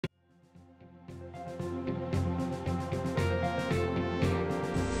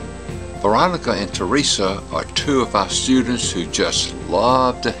Veronica and Theresa are two of our students who just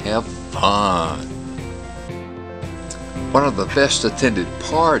love to have fun. One of the best attended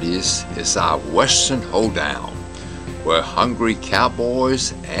parties is our Western Hoedown, where hungry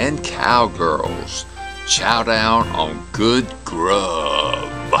cowboys and cowgirls chow down on good grub.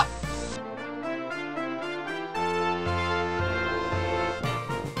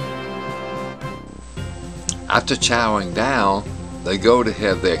 After chowing down, they go to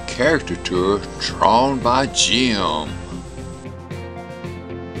have their character tour drawn by Jim.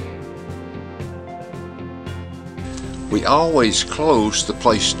 We always close the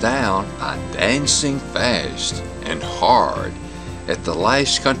place down by dancing fast and hard at the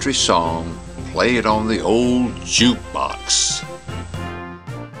last country song played on the old jukebox.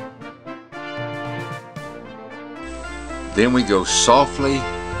 Then we go softly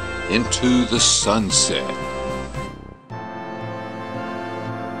into the sunset.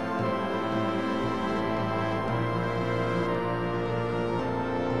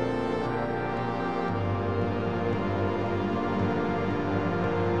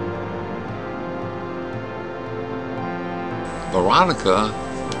 Veronica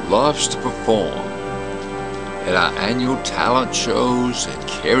loves to perform at our annual talent shows and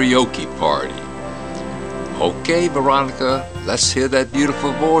karaoke party. Okay, Veronica, let's hear that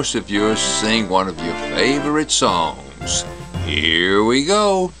beautiful voice of yours sing one of your favorite songs. Here we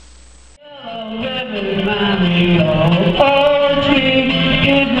go. Everybody, oh,